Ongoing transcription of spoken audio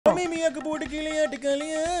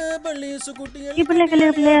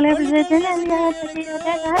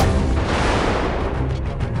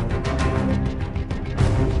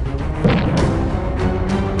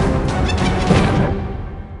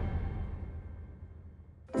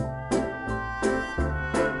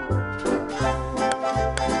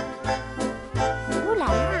Ooh la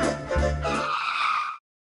la.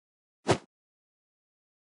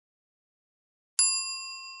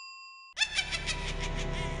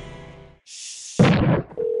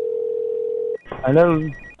 Hello,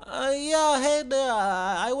 Yeah, hey there.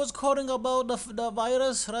 I was calling about the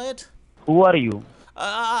virus, right? who are you?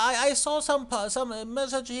 I saw some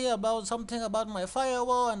message here about something about my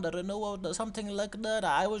firewall and the renewal, something like that.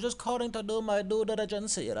 I was just calling to do my due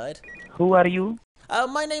diligence, right? Who are you?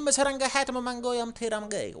 My name is Ranga Hatmamangoyam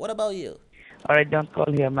Tiramgay. What about you? Alright, don't call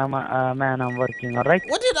here, man, I'm working, alright?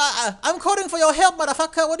 What did I'm calling for your help,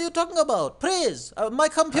 motherfucker. What are you talking about? Please, my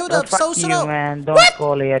computer Fuck so you, slow. man, don't What?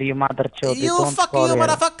 call here, you mother chode, You don't fuck call you, here.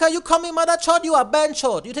 motherfucker. You call me mother chode, you are bench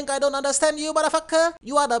chode. You think I don't understand you, motherfucker?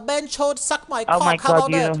 You are the bench chode, suck my Oh my cock. How god,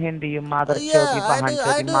 about you know that? Hindi, you mother chode, you Yeah, bahan chode,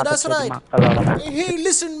 I you do, mother that's chode, you right. makalala, man. Hey,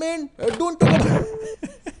 listen, man. Don't talk about.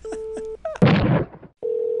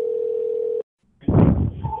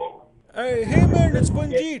 Hey, man, it's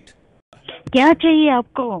Panjit. क्या चाहिए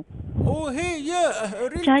आपको? Oh, hey, yeah,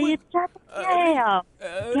 real चाहिए quick. चाहते क्या है आप?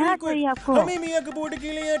 क्या Real quick. चाहिए आपको? हमें मियाँ कपूर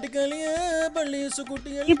के लिए टिकलियाँ बल्ली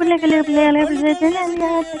सुकुटियाँ कि बल्ले लिकटियाँ गले लिया बल्ले हली बल्ले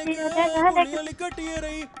गलियाँ से चले गलियाँ लिया लिका हले गुलियाँ लिकटियाँ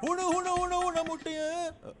रही हुण हुण हुण हुण मुटियाँ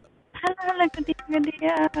हले गदी गदी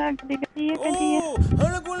गदी गदी गदी. Oh,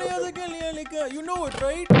 हल गुलियाँ से गलियाँ लिका. You know it,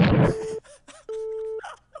 right?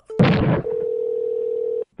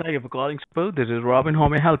 Thank you for calling Spoo. This is Robin. How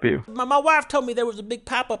may I help you? My wife told me there was a big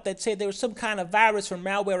pop-up that said there was some kind of virus or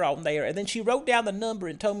malware out there, and then she wrote down the number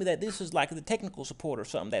and told me that this is like the technical support or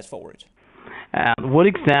something that's for it. And what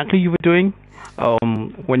exactly you were doing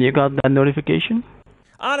when you got that notification?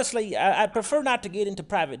 Honestly, I prefer not to get into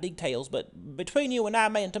private details, but between you and I,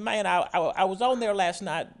 man to man, I was on there last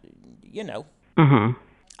night, you know. Mm-hmm.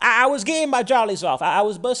 I was getting my jollies off. I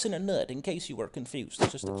was busting a nut, in case you were confused,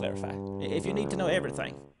 just to clarify. If you need to know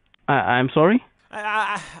everything. I'm sorry?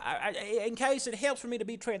 In case it helps for me to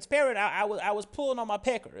be transparent, I was pulling on my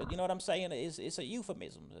pecker. You know what I'm saying? It's a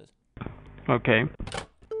euphemism. Okay.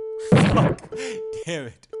 Fuck. Damn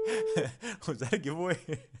it. Was that a giveaway?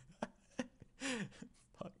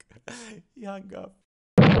 Fuck. He hung up.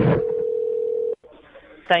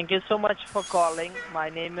 Thank you so much for calling. My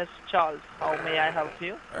name is Charles. How may I help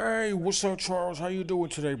you? Hey, what's up, Charles? How you doing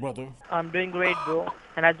today, brother? I'm doing great, bro.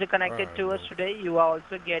 And as you connected to us today, you are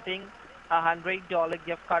also getting $100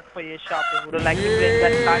 gift card for your shopping. Would you like to claim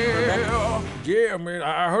that card, brother? Yeah, man.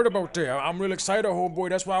 I heard about that. I'm real excited, homeboy.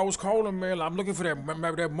 That's why I was calling, man. I'm looking for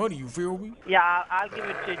that money. You feel me? Yeah, I'll give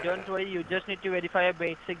it to you. Don't worry. You just need to verify your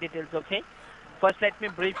basic details, okay? First, let me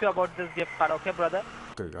brief you about this gift card, okay, brother?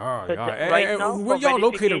 Okay, all So right, all right. right Hey, now, where for y'all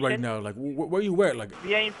located right verification- now? Like, where you at? Like,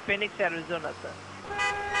 We are in Phoenix, Arizona, sir.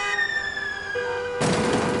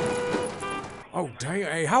 oh, dang.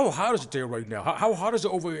 Hey, how hot is it there right now? How hot is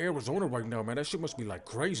it over in Arizona right now, man? That shit must be like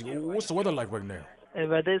crazy. What's the weather like right now? The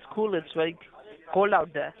weather is cool. It's very cold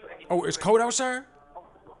out there. Oh, it's cold outside?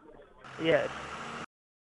 Yes.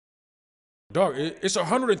 Dog, it's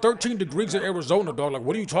 113 degrees in Arizona, dog. Like,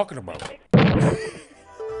 what are you talking about?